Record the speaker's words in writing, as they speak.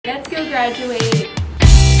Let's go graduate.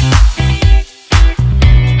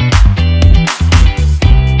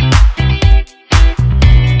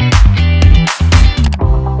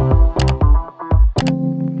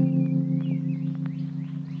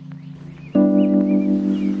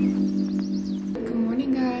 Good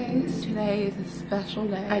morning, guys. Today is a special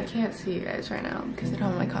day. I can't see you guys right now because I don't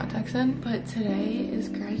have my contacts in, but today is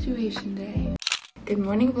graduation day. Good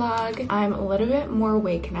morning, vlog. I'm a little bit more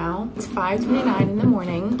awake now. It's 5:29 in the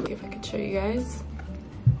morning. See if I could show you guys.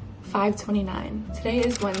 5:29. Today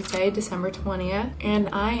is Wednesday, December 20th, and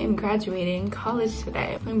I am graduating college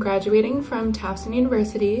today. I'm graduating from Towson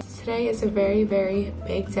University. Today is a very, very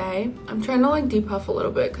big day. I'm trying to like depuff a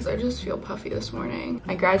little bit because I just feel puffy this morning.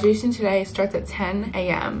 My graduation today starts at 10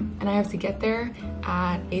 a.m. and I have to get there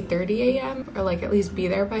at 8:30 a.m. or like at least be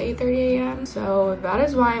there by 8:30 a.m. So that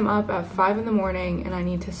is why I'm up at 5 in the morning and I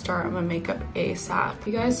need to start my makeup ASAP. If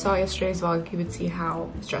you guys saw yesterday's vlog, you would see how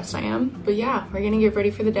stressed I am. But yeah, we're gonna get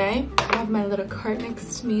ready for the day. I have my little cart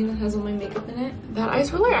next to me that has all my makeup in it. That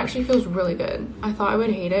ice roller actually feels really good. I thought I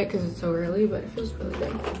would hate it because it's so early, but it feels really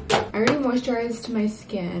good. I already moisturized my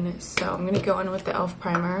skin, so I'm gonna go in with the e.l.f.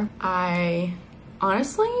 primer. I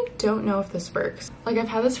honestly don't know if this works. Like, I've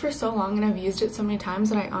had this for so long and I've used it so many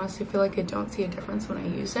times and I honestly feel like I don't see a difference when I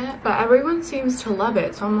use it. But everyone seems to love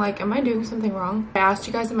it, so I'm like, am I doing something wrong? I asked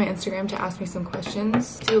you guys on my Instagram to ask me some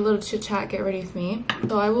questions. Do a little chit chat, get ready with me.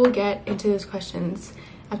 So I will get into those questions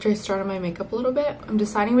after I start on my makeup a little bit. I'm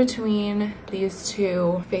deciding between these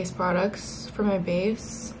two face products for my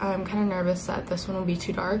base. I'm kind of nervous that this one will be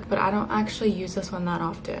too dark, but I don't actually use this one that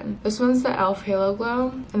often. This one's the e.l.f. Halo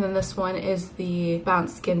Glow, and then this one is the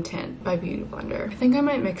Bounce Skin Tint by Beauty Blender. I think I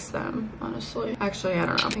might mix them, honestly. Actually, I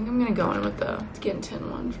don't know. I think I'm gonna go in with the Skin Tint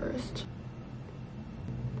one first.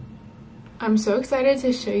 I'm so excited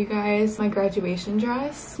to show you guys my graduation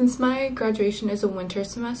dress. Since my graduation is a winter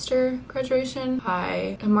semester graduation,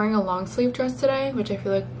 I am wearing a long sleeve dress today, which I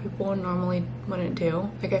feel like people normally wouldn't do.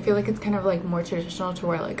 Like, I feel like it's kind of like more traditional to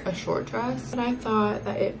wear like a short dress. But I thought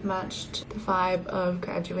that it matched the vibe of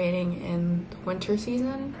graduating in the winter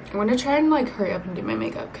season. I'm gonna try and like hurry up and do my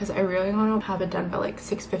makeup because I really want to have it done by like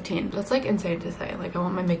 6:15. That's like insane to say. Like, I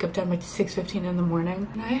want my makeup done by 6:15 in the morning.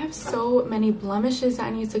 And I have so many blemishes that I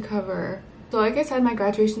need to cover. So like I said, my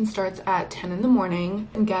graduation starts at 10 in the morning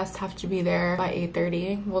and guests have to be there by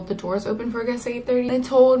 8:30. Well, the doors open for guests at 8:30. I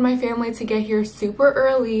told my family to get here super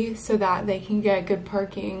early so that they can get good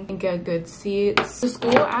parking and get good seats. The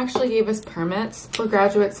school actually gave us permits for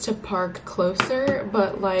graduates to park closer,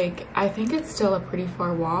 but like, I think it's still a pretty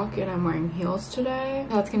far walk and I'm wearing heels today.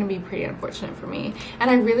 That's gonna be pretty unfortunate for me. And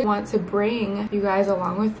I really want to bring you guys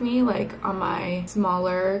along with me, like on my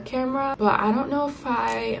smaller camera, but I don't know if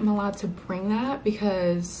I am allowed to bring that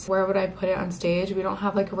because where would I put it on stage? We don't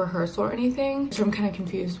have like a rehearsal or anything, so I'm kind of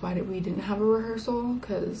confused why we didn't have a rehearsal,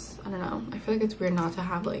 because I don't know, I feel like it's weird not to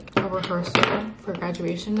have like a rehearsal for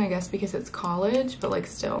graduation, I guess because it's college, but like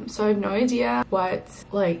still. So I have no idea what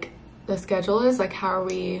like the schedule is, like how are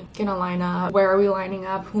we gonna line up, where are we lining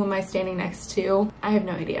up, who am I standing next to? I have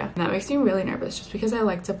no idea, and that makes me really nervous just because I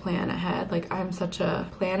like to plan ahead. Like, I'm such a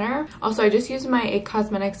planner. Also, I just used my IT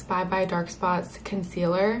Cosmetics Bye Bye Dark Spots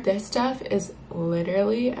concealer. This stuff is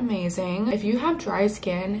literally amazing. If you have dry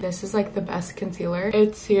skin, this is like the best concealer.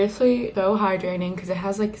 It's seriously so hydrating because it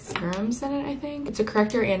has like serums in it. I think it's a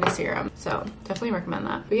corrector and a serum, so definitely recommend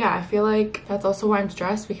that. But yeah, I feel like that's also why I'm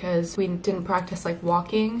stressed, because we didn't practice like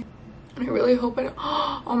walking. I really hope I don't.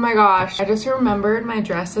 Oh my gosh, I just remembered my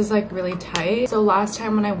dress is like really tight. So last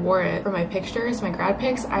time when I wore it for my pictures, my grad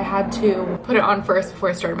pics, I had to put it on first before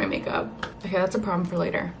I started my makeup. Okay, that's a problem for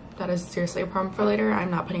later. That is seriously a problem for later.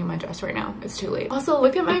 I'm not putting on my dress right now. It's too late. Also,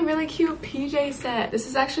 look at my really cute PJ set. This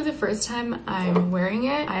is actually the first time I'm wearing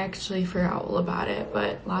it. I actually forgot all about it,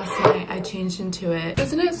 but last night I changed into it.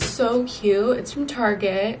 Isn't it so cute? It's from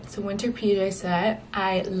Target. It's a winter PJ set.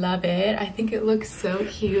 I love it. I think it looks so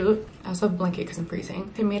cute. I also have a blanket because I'm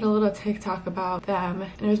freezing. I made a little TikTok about them,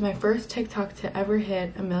 and it was my first TikTok to ever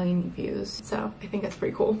hit 1 million views. So I think that's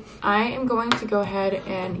pretty cool. I am going to go ahead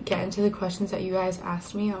and get into the questions that you guys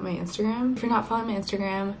asked me on my Instagram. If you're not following my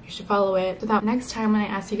Instagram, you should follow it so that next time when I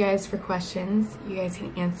ask you guys for questions, you guys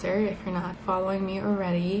can answer if you're not following me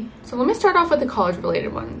already. So let me start off with the college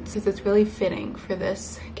related ones because it's really fitting for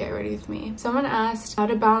this Get Ready With Me. Someone asked how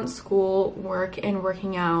to balance school, work, and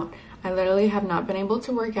working out. I literally have not been able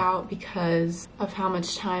to work out because of how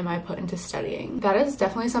much time I put into studying. That is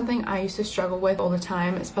definitely something I used to struggle with all the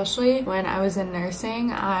time, especially when I was in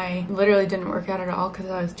nursing. I literally didn't work out at all because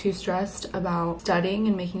I was too stressed about studying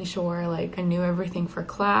and making sure like I knew everything for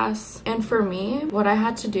class. And for me, what I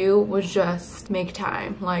had to do was just make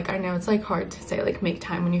time. Like, I know it's like hard to say like make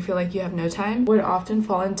time when you feel like you have no time. Would often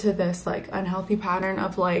fall into this like unhealthy pattern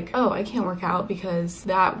of like, oh, I can't work out because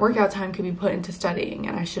that workout time could be put into studying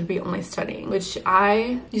and I should be only studying, which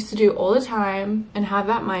I used to do all the time and have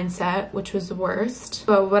that mindset, which was the worst.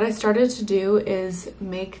 But what I started to do is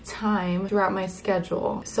make time throughout my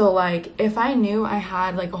schedule. So like if I knew I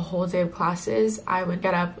had like a whole day of classes, I would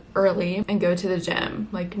get up early and go to the gym.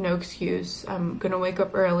 Like, no excuse. I'm gonna wake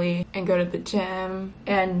up early and go to the gym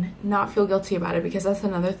and not feel guilty about it, because that's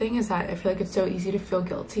another thing, is that I feel like it's so easy to feel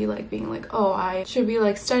guilty, like being like, oh, I should be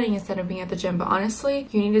like studying instead of being at the gym. But honestly,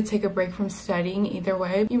 you need to take a break from studying either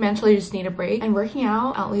way. You mentally just need a break. And working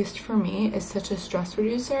out, at least for me, is such a stress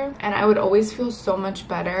reducer, and I would always feel so much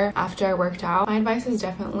better after I worked out. My advice is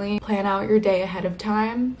definitely plan out your day ahead of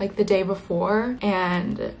time, like the day before.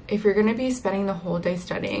 And if you're gonna be spending the whole day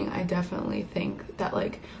studying, I definitely think that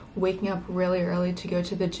like waking up really early to go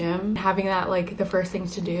to the gym, having that like the first thing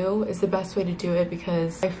to do, is the best way to do it,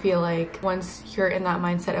 because I feel like once you're in that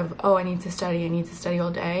mindset of, oh, I need to study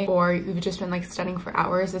all day, or you've just been like studying for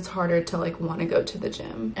hours, it's harder to like want to go to the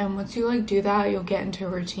gym. And once you like do that, you'll get into a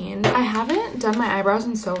routine. I haven't done my eyebrows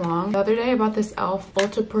in so long. The other day I bought this e.l.f.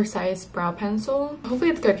 Ultra Precise brow pencil. Hopefully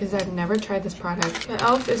it's good because I've never tried this product. But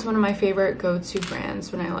e.l.f. is one of my favorite go-to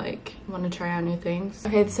brands when I like want to try out new things.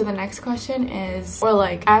 Okay, so the next question is, or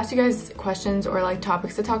like I asked you guys questions or like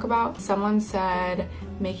topics to talk about. Someone said,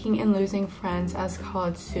 making and losing friends as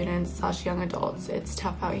college students / young adults. It's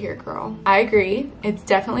tough out here, girl. I agree. It's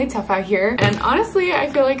definitely tough out here. And honestly, I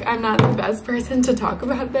feel like I'm not the best person to talk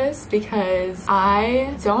about this because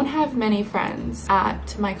I don't have many friends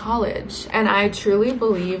at my college. And I truly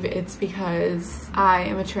believe it's because I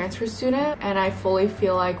am a transfer student, and I fully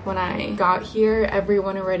feel like when I got here,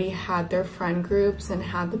 everyone already had their friend groups and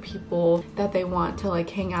had the people that they want to like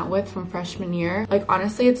hang out with from freshman year. Like,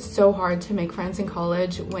 honestly, it's so hard to make friends in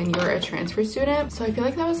college when you're a transfer student. So I feel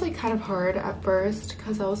like that was like kind of hard at first,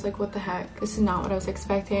 because I was like, what the heck? This is not what I was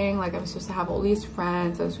expecting. Like, I'm supposed to have all these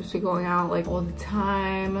friends. I was supposed to be going out like all the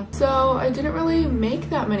time. So I didn't really make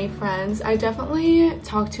that many friends. I definitely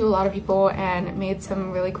talked to a lot of people and made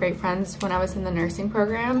some really great friends when I was in the nursing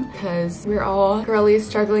program, because we were all girlies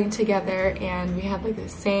struggling together and we had like the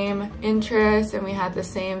same interests and we had the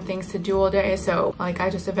same things to do all day. So like I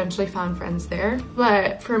just eventually found friends there.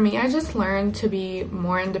 But for me, I just learned to be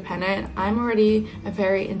more independent. I'm already a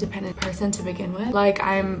very independent person to begin with. Like,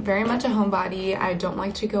 I'm very much a homebody. I don't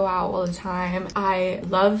like to go out all the time. I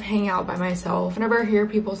love hanging out by myself. Whenever I hear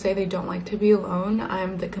people say they don't like to be alone,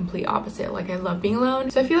 I'm the complete opposite. Like, I love being alone.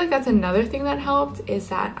 So I feel like that's another thing that helped, is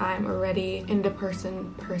that I'm already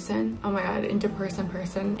person. Oh my god,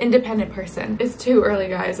 independent person. It's too early,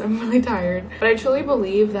 guys. I'm really tired. But I truly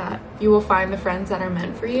believe that you will find the friends that are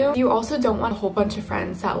meant for you. You also don't want a whole bunch of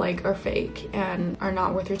friends that like are fake and are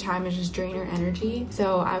not worth your time and just drain your energy.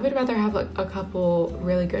 So I would rather have like a couple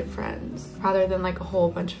really good friends rather than like a whole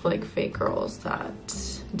bunch of like fake girls that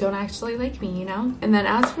don't actually like me, you know? And then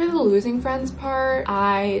as for the losing friends part,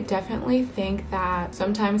 I definitely think that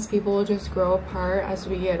sometimes people will just grow apart as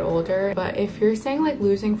we get older. But if you're saying like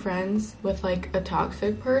losing friends with like a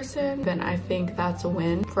toxic person, then I think that's a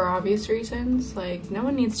win for obvious reasons. Like, no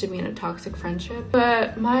one needs to be in a toxic friendship.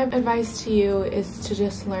 But my advice to you is to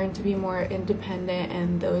just learn to be more independent,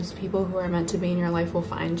 and those people who are meant to be in your life will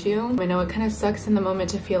find you. I know it kind of sucks in the moment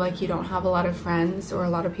to feel like you don't have a lot of friends or a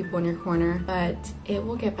lot of people in your corner, but it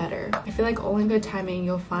will get better. I feel like all in good timing,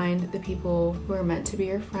 you'll find the people who are meant to be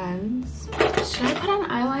your friends. Should I put on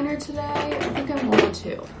eyeliner today? I think I'm going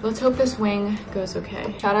to. Let's hope this wing goes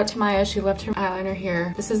okay. Shout out to Maya, she left her eyeliner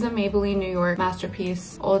here. This is the Maybelline New York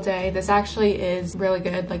Masterpiece All Day. This actually is really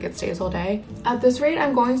good, like it stays all day. At this rate,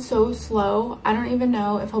 I'm going so slow. I don't even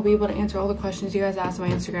know if I'll be able to answer all the questions you guys asked on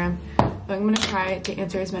my Instagram, but I'm gonna try to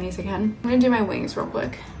answer as many as I can. I'm gonna do my wings real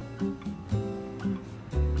quick.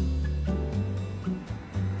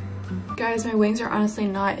 Guys, my wings are honestly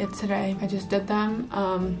not it today. I just did them.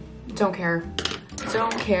 Don't care.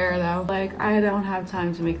 Don't care though. Like, I don't have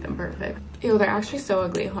time to make them perfect. Ew, they're actually so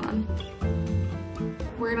ugly. Hold on.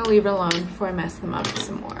 we're gonna leave it alone before I mess them up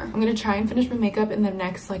some more. I'm gonna try and finish my makeup in the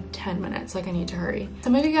next like 10 minutes. Like I need to hurry.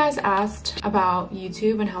 Some of you guys asked about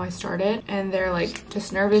YouTube and how I started, and they're like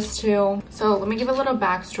just nervous too. So let me give a little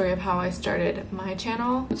backstory of how I started my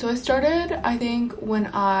channel. So I started, I think, when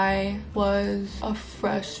I was a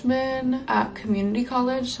freshman at community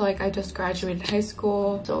college. So like I just graduated high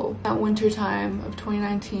school. So that winter time of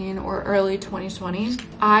 2019 or early 2020,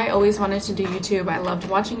 I always wanted to do YouTube. I loved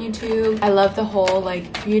watching YouTube. I loved the whole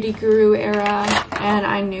like beauty guru era, and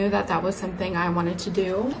I knew that that was something I wanted to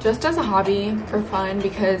do just as a hobby for fun,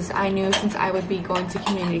 because I knew since I would be going to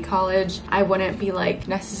community college, I wouldn't be like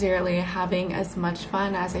necessarily having as much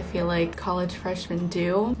fun as I feel like college freshmen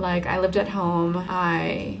do. Like I lived at home,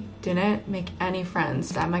 I didn't make any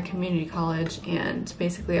friends at my community college, and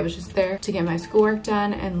basically I was just there to get my schoolwork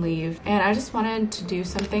done and leave. And I just wanted to do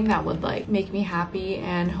something that would like make me happy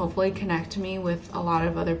and hopefully connect me with a lot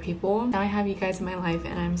of other people. Now I have you guys in my life,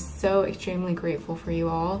 and I'm so extremely grateful for you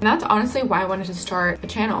all. And that's honestly why I wanted to start a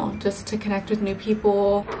channel, just to connect with new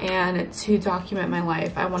people and to document my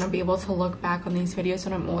life. I want to be able to look back on these videos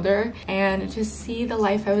when I'm older and just see the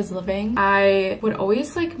life I was living. I would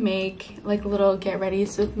always like make like little get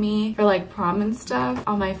readies with me for like prom and stuff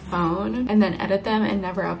on my phone, and then edit them and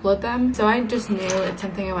never upload them. So I just knew it's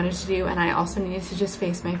something I wanted to do, and I also needed to just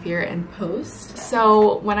face my fear and post.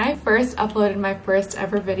 So when I first uploaded my first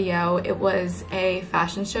ever video, it was a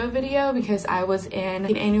fashion show video because I was in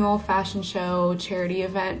an annual fashion show charity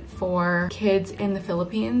event for kids in the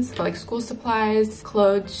Philippines, for like school supplies,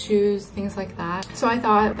 clothes, shoes, things like that. So I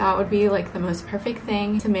thought that would be like the most perfect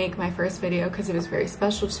thing to make my first video because it was very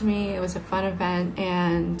special to me. It was a fun event,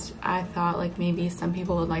 and I thought like maybe some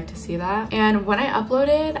people would like to see that. And when I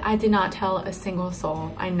uploaded, I did not tell a single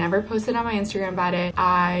soul. I never posted on my Instagram about it.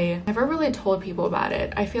 I never really told people about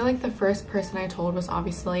it. I feel like the first person I told was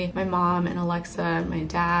obviously my mom and Alexa and my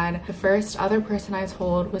dad. The first other person I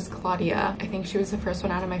told was Claudia. I think she was the first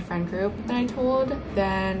one out of my friend group that I told.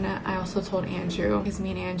 Then I also told Andrew, because me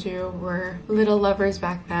and Andrew were little lovers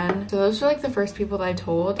back then. So those were like the first people that I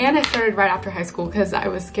told. And I started right after high school because I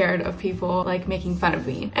was scared of people like making fun of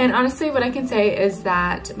me. And honestly, what I can say is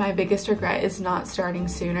that my biggest regret is not starting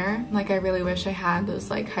sooner. Like I really wish I had those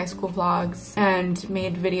like high school vlogs and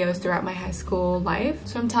made videos throughout my high school life.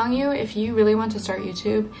 So I'm telling you, if you really want to start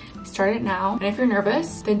YouTube, start it now. And if you're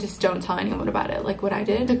nervous, then just don't tell anyone about it, like what I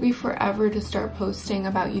did. It took me forever to start posting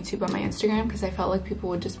about YouTube on my Instagram because I felt like people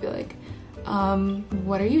would just be like,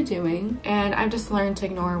 what are you doing? And I've just learned to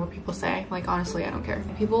ignore what people say. Like honestly, I don't care.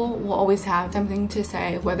 People will always have something to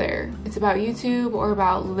say, whether it's about YouTube or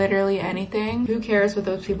about literally anything. Who cares what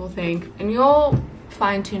those people think? And you'll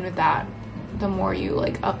fine tune with that the more you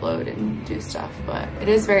like upload and do stuff. But it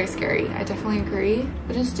is very scary, I definitely agree,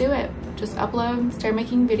 but just do it. Just upload, start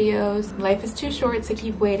making videos. Life is too short to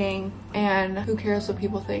keep waiting, and who cares what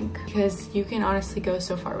people think, because you can honestly go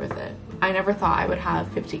so far with it. I never thought I would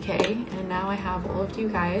have 50K, and now I have all of you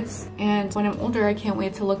guys, and when I'm older I can't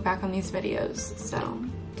wait to look back on these videos. So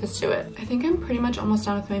just do it. I think I'm pretty much almost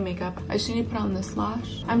done with my makeup. I just need to put on this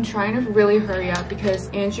lash. I'm trying to really hurry up because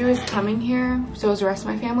Andrew is coming here, so is the rest of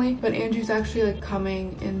my family, but Andrew's actually like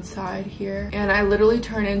coming inside here, and I literally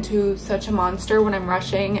turn into such a monster when I'm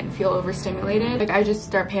rushing and feel overstimulated. Like I just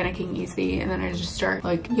start panicking easy, and then I just start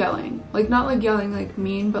like yelling. Like not like yelling like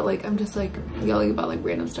mean, but like I'm just like yelling about like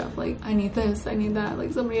random stuff, like I need this, I need that,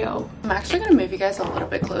 like somebody help. I'm actually gonna move you guys a little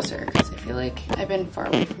bit closer because I feel like I've been far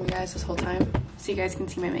away from you guys this whole time, so you guys can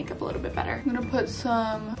see my makeup a little bit better. I'm gonna put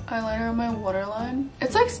some eyeliner on my waterline.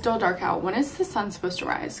 It's like still dark out. When is the sun supposed to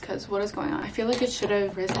rise? Because what is going on? I feel like it should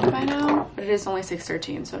have risen by now, but it is only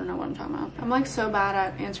 6:13, so I don't know what I'm talking about. I'm like so bad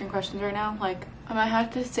at answering questions right now. Like I might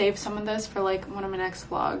have to save some of this for like one of my next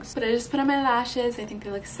vlogs. But I just put on my lashes. I think they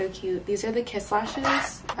look so cute. These are the Kiss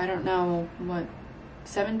lashes. I don't know what,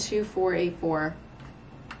 72484.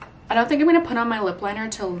 I don't think I'm gonna put on my lip liner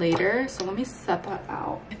till later, so let me set that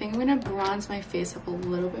out. I think I'm gonna bronze my face up a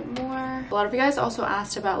little bit more. A lot of you guys also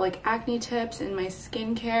asked about like acne tips and my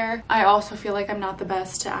skincare. I also feel like I'm not the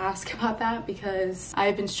best to ask about that because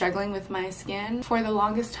I've been struggling with my skin for the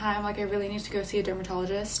longest time. Like I really need to go see a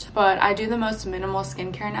dermatologist, but I do the most minimal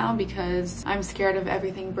skincare now because I'm scared of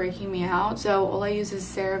everything breaking me out. So all I use is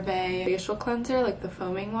CeraVe facial cleanser, like the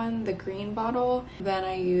foaming one, the green bottle. Then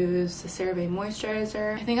I use the CeraVe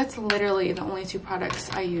moisturizer. I think that's literally the only two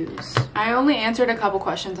products I use. I only answered a couple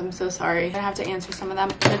questions. I'm so sorry. I have to answer some of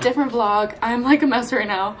them in a different vlog. I'm like a mess right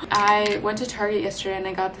now. I went to Target yesterday and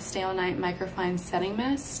I got the Stay All Night Microfine Setting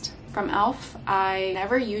Mist. from e.l.f. I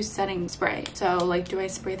never use setting spray. So like, do I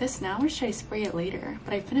spray this now or should I spray it later?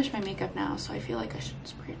 But I finished my makeup now, so I feel like I should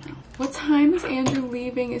spray it now. What time is Andrew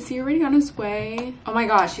leaving? Is he already on his way? Oh my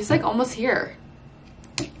gosh, he's like almost here.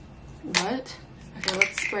 What? Okay,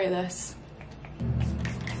 let's spray this.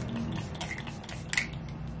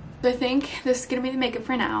 So I think this is gonna be the makeup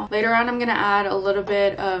for now. Later on, I'm gonna add a little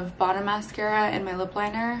bit of bottom mascara and my lip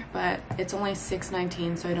liner, but it's only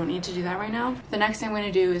 6:19, so I don't need to do that right now. The next thing I'm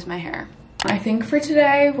gonna do is my hair. I think for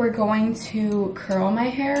today, we're going to curl my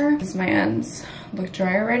hair because my ends look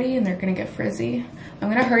dry already and they're gonna get frizzy. I'm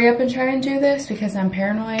gonna hurry up and try and do this because I'm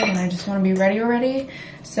paranoid and I just wanna be ready already.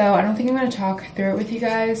 So I don't think I'm gonna talk through it with you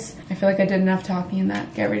guys. I feel like I did enough talking in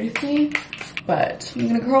that get ready with me. But I'm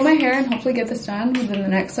gonna curl my hair and hopefully get this done within the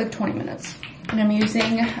next like 20 minutes. And I'm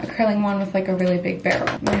using a curling one with like a really big barrel.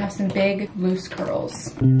 I'm gonna have some big loose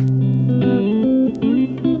curls.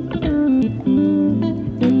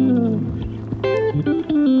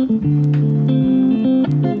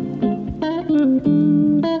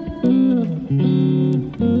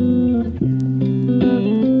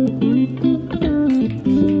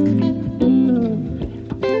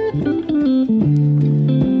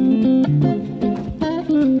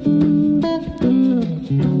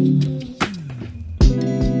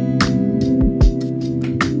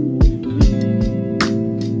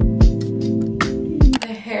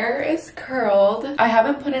 I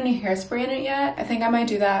haven't put any hairspray in it yet. I think I might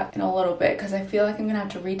do that in a little bit because I feel like I'm gonna have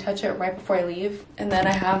to retouch it right before I leave. And then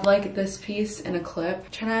I have like this piece in a clip,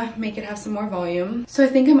 trying to make it have some more volume. So I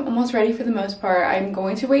think I'm almost ready for the most part. I'm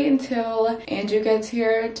going to wait until Andrew gets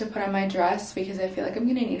here to put on my dress because I feel like I'm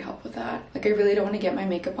gonna need help with that. Like I really don't want to get my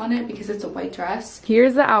makeup on it because it's a white dress.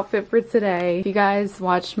 Here's the outfit for today. If you guys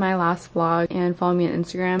watched my last vlog and follow me on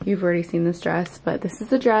Instagram, you've already seen this dress, but this is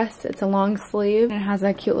the dress. It's a long sleeve and it has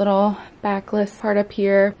that cute little backless part up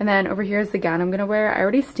here, and then over here is the gown I'm gonna wear. I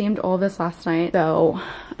already steamed all of this last night, so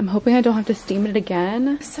I'm hoping I don't have to steam it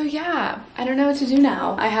again. So yeah, I don't know what to do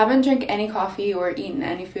now. I haven't drank any coffee or eaten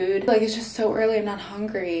any food. Like it's just so early, I'm not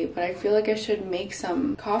hungry, but I feel like I should make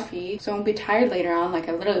some coffee so I won't be tired later on. Like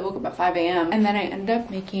I literally woke up at 5 a.m. and then I ended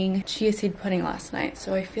up making chia seed pudding last night,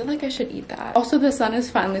 so I feel like I should eat that. Also, the sun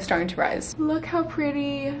is finally starting to rise. Look how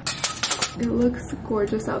pretty. It looks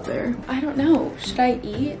gorgeous out there. I don't know, should I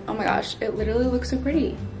eat? Oh my gosh, it literally looks so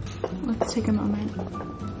pretty. Let's take a moment.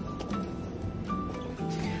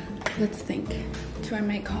 Let's think. Do I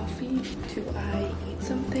make coffee? Do I eat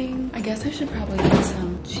something? I guess I should probably eat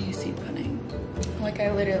some chia seed pudding. Like I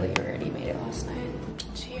literally already made it last night.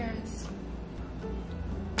 Cheers.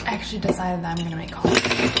 I actually decided that I'm gonna make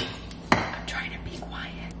coffee. I'm trying to be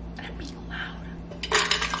quiet and I'm being loud.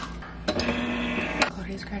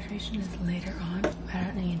 His graduation is later on. I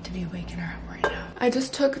don't need to be waking her up right now. I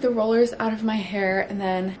just took the rollers out of my hair and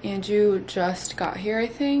then Andrew just got here, I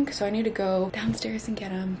think. So I need to go downstairs and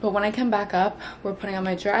get him. But when I come back up, we're putting on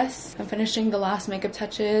my dress. I'm finishing the last makeup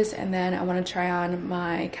touches and then I want to try on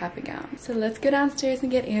my cap and gown. So let's go downstairs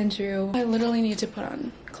and get Andrew. I literally need to put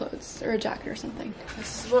on clothes or a jacket or something.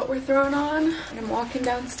 This is what we're throwing on and I'm walking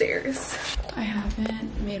downstairs. I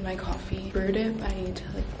haven't made my coffee, brewed it, but I need to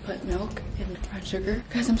like put milk and brown sugar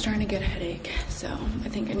because I'm starting to get a headache. So I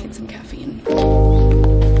think I need some caffeine.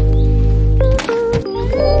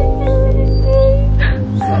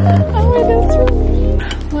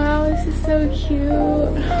 Wow, this is so cute.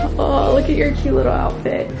 Oh, look at your cute little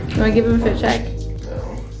outfit. You want to give him a fit check?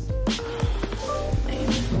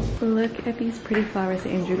 Look at these pretty flowers that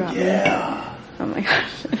Andrew got me. Oh my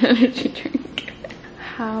gosh, an energy drink.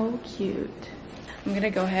 How cute. I'm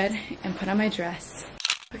gonna go ahead and put on my dress.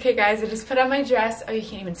 Okay guys, I just put on my dress. Oh, you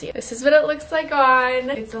can't even see it. This is what it looks like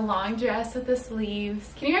on. It's a long dress with the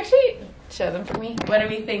sleeves. Can you actually show them for me? What do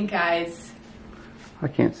we think, guys? I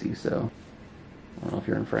can't see, so I don't know if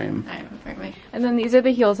you're in frame. I'm in frame. And then these are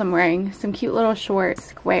the heels I'm wearing. Some cute little short,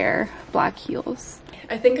 square, black heels.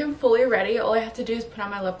 I think I'm fully ready. All I have to do is put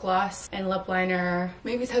on my lip gloss and lip liner,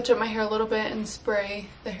 maybe touch up my hair a little bit and spray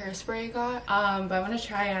the hairspray I got. But I want to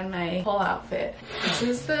try on my whole outfit. This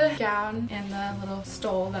is the gown and the little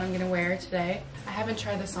stole that I'm gonna wear today. I haven't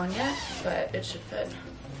tried this on yet, but it should fit.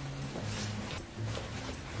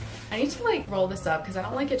 I need to like roll this up because I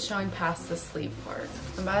don't like it showing past the sleeve part.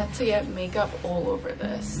 I'm about to get makeup all over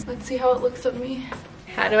this. Let's see how it looks on me.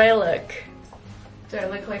 How do I look? Do I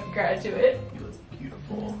look like a graduate?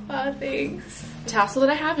 Beautiful. Oh, thanks. The tassel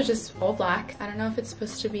that I have is just all black. I don't know if it's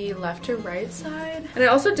supposed to be left or right side. And I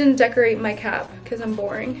also didn't decorate my cap because I'm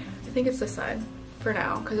boring. I think it's this side for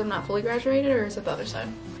now because I'm not fully graduated, or is it the other side?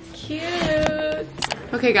 Cute.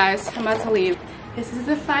 Okay guys, I'm about to leave. This is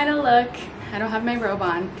the final look. I don't have my robe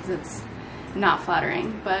on because it's not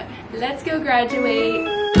flattering, but let's go graduate.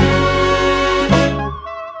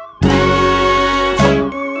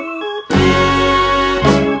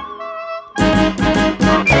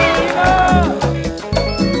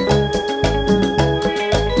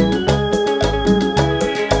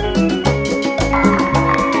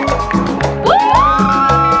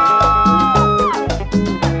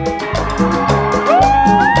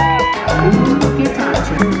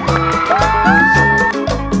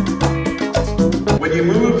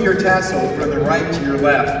 From the right to your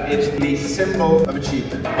left, it's the symbol of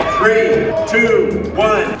achievement. 3, 2,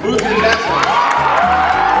 1, move your tassel.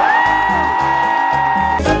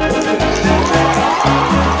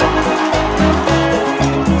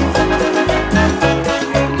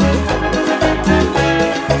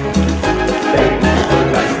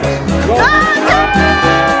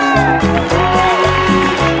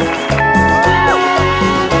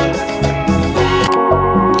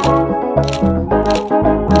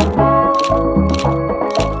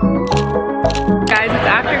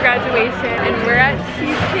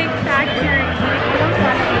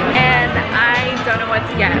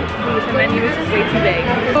 The menu is just way too big.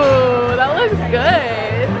 Oh, that looks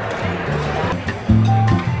good.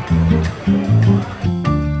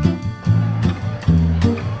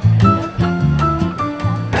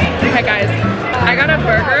 Okay guys, I got a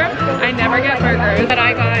burger. I never get burgers, but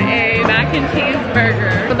I got a mac and cheese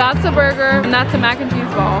burger. So that's a burger and that's a mac and cheese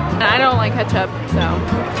ball. And I don't like ketchup, so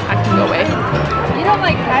I can go away. You don't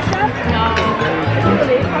like ketchup? No.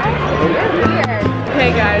 You're weird.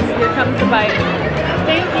 Okay guys, here comes the bite.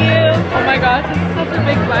 Thank you. Oh my gosh, this is such a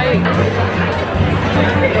big bite.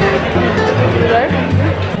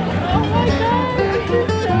 Oh my gosh, this is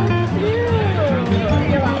so cute.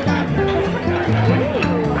 You're welcome.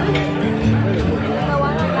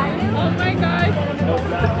 Oh my gosh.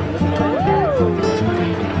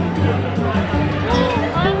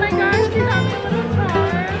 Oh my gosh, you got me a little charm.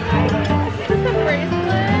 Is this a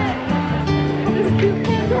bracelet? This cute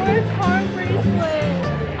Pandora charm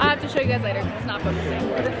bracelet. I'll have to show you guys later because it's not focusing,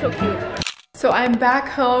 but it's so cute. So I'm back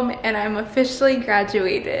home and I'm officially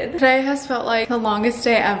graduated. Today has felt like the longest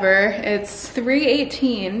day ever. It's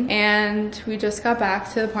 3:18 and we just got back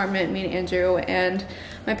to the apartment, me and Andrew, and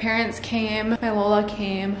my parents came, my Lola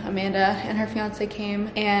came, Amanda and her fiance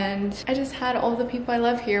came, and I just had all the people I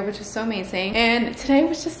love here, which is so amazing. And today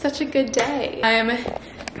was just such a good day. I'm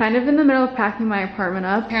kind of in the middle of packing my apartment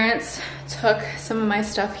up. Parents took some of my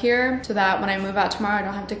stuff here so that when I move out tomorrow, I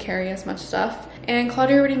don't have to carry as much stuff. And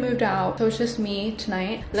Claudia already moved out, so it's just me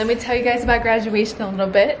tonight. Let me tell you guys about graduation a little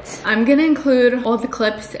bit. I'm gonna include all the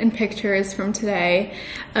clips and pictures from today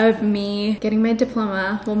of me getting my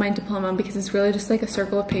diploma. Well, my diploma, because it's really just like a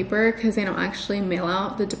circle of paper, because they don't actually mail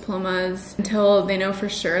out the diplomas until they know for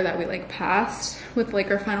sure that we like passed with like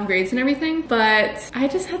our final grades and everything. But I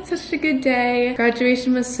just had such a good day.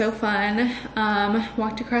 Graduation was so fun.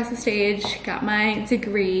 Walked across the stage, got my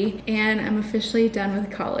degree, and I'm officially done with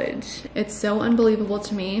college. It's so unbelievable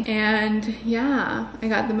to me. And yeah, I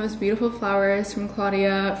got the most beautiful flowers from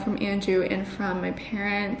Claudia, from Andrew, and from my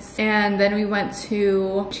parents. And then we went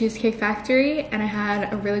to Cheesecake Factory and I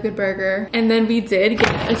had a really good burger. And then we did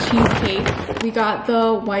get a cheesecake. We got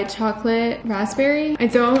the white chocolate raspberry. I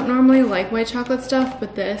don't normally like white chocolate stuff,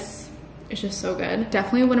 but this is just so good.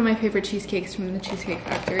 Definitely one of my favorite cheesecakes from the Cheesecake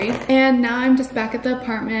Factory. And now I'm just back at the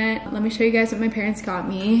apartment. Let me show you guys what my parents got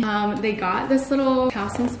me. They got this little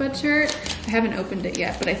Towson sweatshirt. I haven't opened it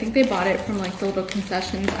yet, but I think they bought it from like the little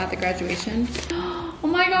concessions at the graduation. Oh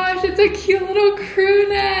my gosh, it's a cute little crew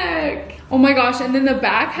neck. Oh my gosh, and then the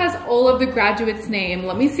back has all of the graduates' name.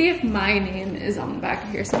 Let me see if my name is on the back of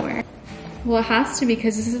here somewhere. Well, it has to be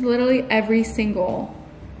because this is literally every single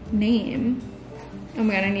name. Oh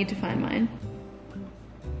my god, I need to find mine.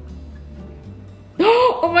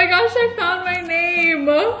 Oh my gosh, I found my name.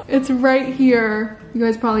 It's right here. You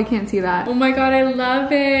guys probably can't see that. Oh my god, I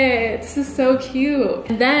love it. This is so cute.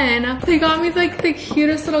 And then they got me like the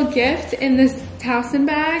cutest little gift in this Towson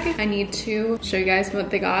bag. I need to show you guys what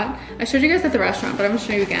they got. I showed you guys at the restaurant, but I'm gonna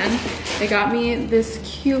show you again. They got me this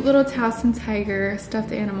cute little Towson tiger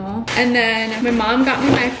stuffed animal. And then my mom got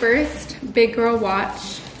me my first big girl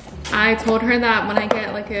watch. I told her that when I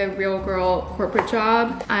get like a real girl corporate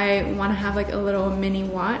job, I want to have like a little mini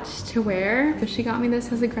watch to wear. So she got me this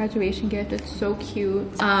as a graduation gift. It's so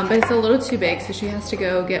cute, but it's a little too big, so she has to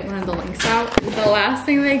go get one of the links out. The last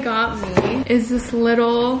thing they got me is this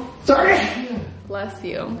little Bless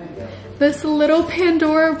you. This little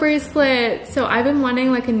Pandora bracelet. So I've been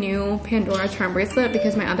wanting like a new Pandora charm bracelet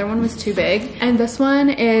because my other one was too big. And this one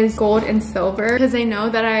is gold and silver because I know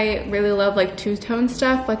that I really love like two-tone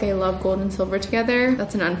stuff. Like I love gold and silver together.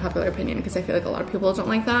 That's an unpopular opinion because I feel like a lot of people don't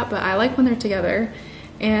like that, but I like when they're together.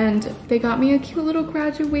 And they got me a cute little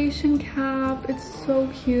graduation cap. It's so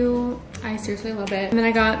cute. I seriously love it. And then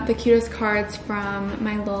I got the cutest cards from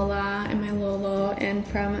my Lola and my Lolo and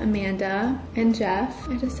from Amanda and Jeff.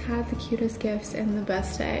 I just had the cutest gifts and the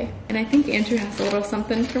best day. And I think Andrew has a little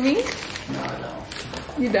something for me. No, I don't.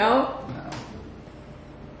 You don't? No.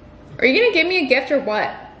 Are you gonna give me a gift or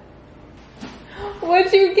what?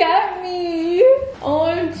 What'd you get me?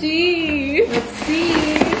 OMG. Let's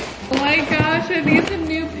see. Oh my gosh, are these a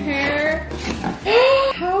new pair?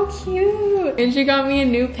 How cute. And she got me a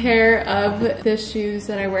new pair of the shoes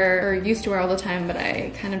that I wear or used to wear all the time, but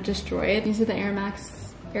I kind of destroyed. These are the Nike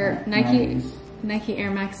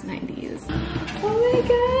Air Max 90s. Oh my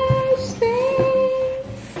gosh,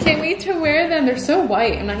 thanks. Can't wait to wear them. They're so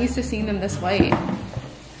white. I'm not used to seeing them this white. I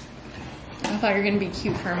thought you were gonna be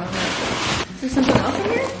cute for a moment. Is there something else in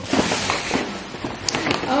here?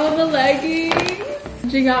 Oh, the leggings.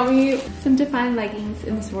 She got me some Define leggings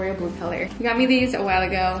in this royal blue color. She got me these a while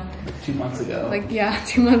ago. 2 months ago. Like, yeah,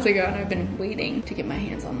 2 months ago, and I've been waiting to get my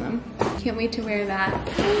hands on them. Can't wait to wear that.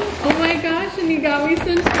 Oh my gosh, and you got me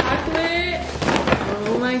some chocolate.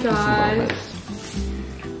 Oh my gosh.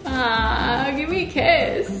 Ah, give me a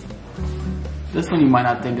kiss. This one you might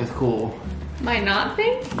not think is cool. Might not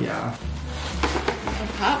think? Yeah. A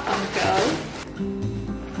pop Funko.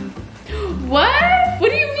 What? What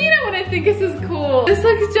do you mean I wouldn't think this is cool? This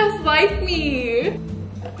looks just like me.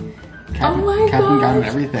 Oh my Catherine got him gosh.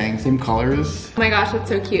 everything, same colors. Oh my gosh, that's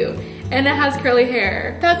so cute. And it has curly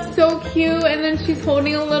hair. That's so cute. And then she's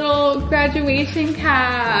holding a little graduation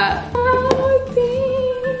cap. Oh, dang.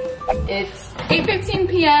 It's 8:15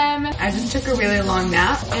 p.m. I just took a really long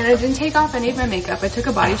nap and I didn't take off any of my makeup. I took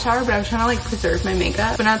a body shower, but I was trying to like preserve my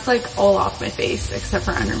makeup. But now it's like all off my face except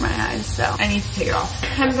for under my eyes, so I need to take it off.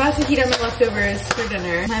 I'm about to heat up my leftovers for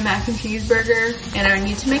dinner. My mac and cheese burger, and I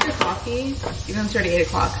need to make a coffee. Even though it's already 8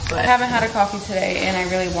 o'clock, but I haven't had a coffee today and I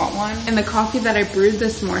really want one. And the coffee that I brewed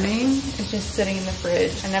this morning is just sitting in the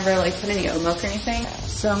fridge. I never like put any oat milk or anything.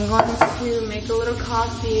 So I'm going to make a little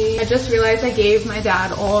coffee. I just realized I gave my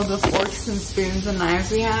dad all of the forks and spoons and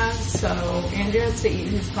knives we have, so Andrew has to eat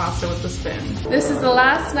his pasta with the spoon. This is the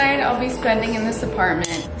last night I'll be spending in this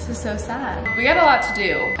apartment. This is so sad. We got a lot to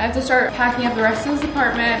do. I have to start packing up the rest of this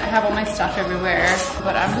apartment. I have all my stuff everywhere,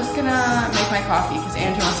 but I'm just gonna make my coffee because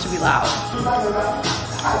Andrew wants to be loud.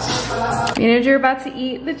 Me and Andrew are about to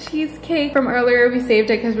eat the cheesecake from earlier. We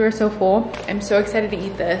saved it because we were so full. I'm so excited to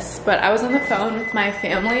eat this, but I was on the phone with my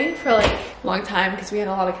family for like a long time because we had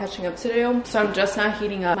a lot of catching up to do. So I'm just now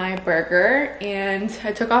heating up my burger and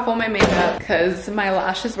I took off all my makeup because my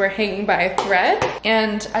lashes were hanging by a thread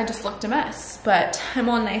and I just looked a mess. But I'm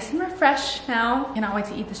all nice and refreshed now. Cannot wait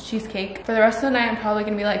to eat this cheesecake. For the rest of the night, I'm probably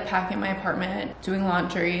gonna be like packing my apartment, doing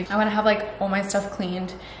laundry. I wanna have like all my stuff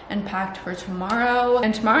cleaned and packed for tomorrow.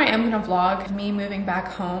 And tomorrow I am gonna vlog me moving back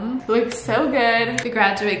home. It looks so good. The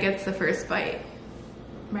graduate gets the first bite,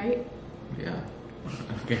 right? Yeah.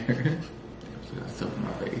 I'm scared. It's still in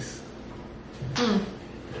my face.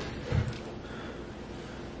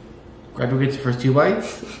 Graduate gets the first 2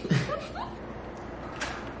 bites.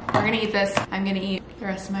 We're gonna eat this. I'm gonna eat the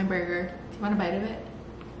rest of my burger. Do you want a bite of it?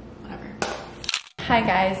 Whatever. Hi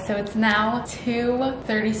guys, so it's now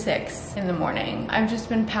 2:36 in the morning. I've just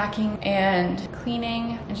been packing and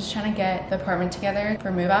cleaning and just trying to get the apartment together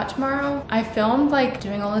for move out tomorrow. I filmed like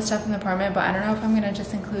doing all this stuff in the apartment, but I don't know if I'm gonna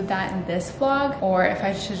just include that in this vlog or if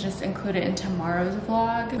I should just include it in tomorrow's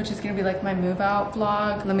vlog, which is gonna be like my move out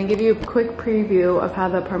vlog. Let me give you a quick preview of how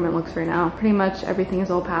the apartment looks right now. Pretty much everything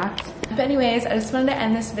is all packed. But anyways, I just wanted to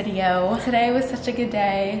end this video. Today was such a good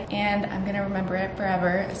day and I'm gonna remember it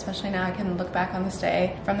forever, especially now I can look back on this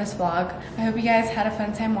day from this vlog. I hope you guys had a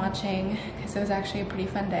fun time watching because it was actually a pretty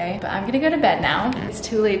fun day. But I'm gonna go to bed now. It's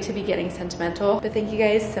too late to be getting sentimental. But thank you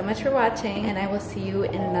guys so much for watching and I will see you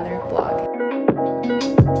in another vlog.